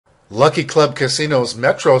Lucky Club Casino's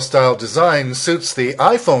Metro-style design suits the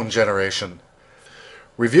iPhone generation.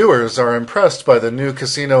 Reviewers are impressed by the new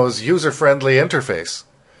casino's user-friendly interface.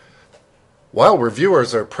 While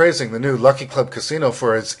reviewers are praising the new Lucky Club Casino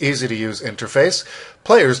for its easy-to-use interface,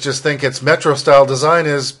 players just think its Metro-style design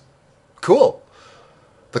is cool.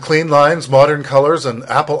 The clean lines, modern colors, and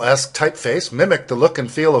Apple-esque typeface mimic the look and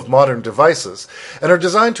feel of modern devices and are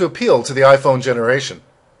designed to appeal to the iPhone generation.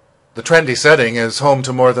 The trendy setting is home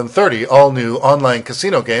to more than 30 all-new online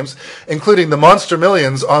casino games, including the Monster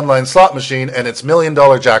Millions online slot machine and its $1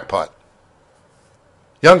 million jackpot.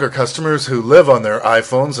 Younger customers who live on their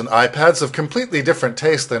iPhones and iPads have completely different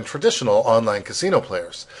tastes than traditional online casino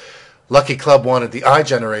players. Lucky Club wanted the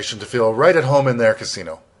iGeneration to feel right at home in their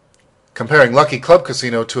casino. Comparing Lucky Club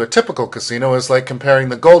Casino to a typical casino is like comparing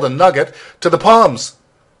the Golden Nugget to the Palms.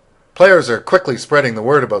 Players are quickly spreading the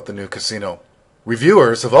word about the new casino.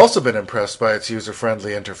 Reviewers have also been impressed by its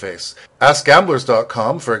user-friendly interface.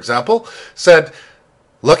 AskGamblers.com, for example, said,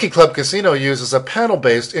 Lucky Club Casino uses a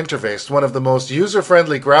panel-based interface, one of the most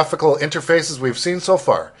user-friendly graphical interfaces we've seen so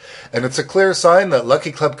far, and it's a clear sign that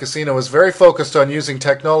Lucky Club Casino is very focused on using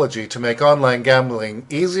technology to make online gambling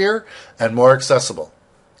easier and more accessible.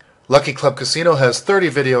 Lucky Club Casino has 30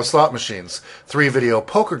 video slot machines, 3 video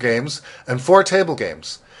poker games, and 4 table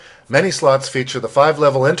games. Many slots feature the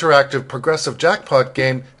 5-level interactive progressive jackpot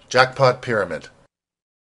game, Jackpot Pyramid.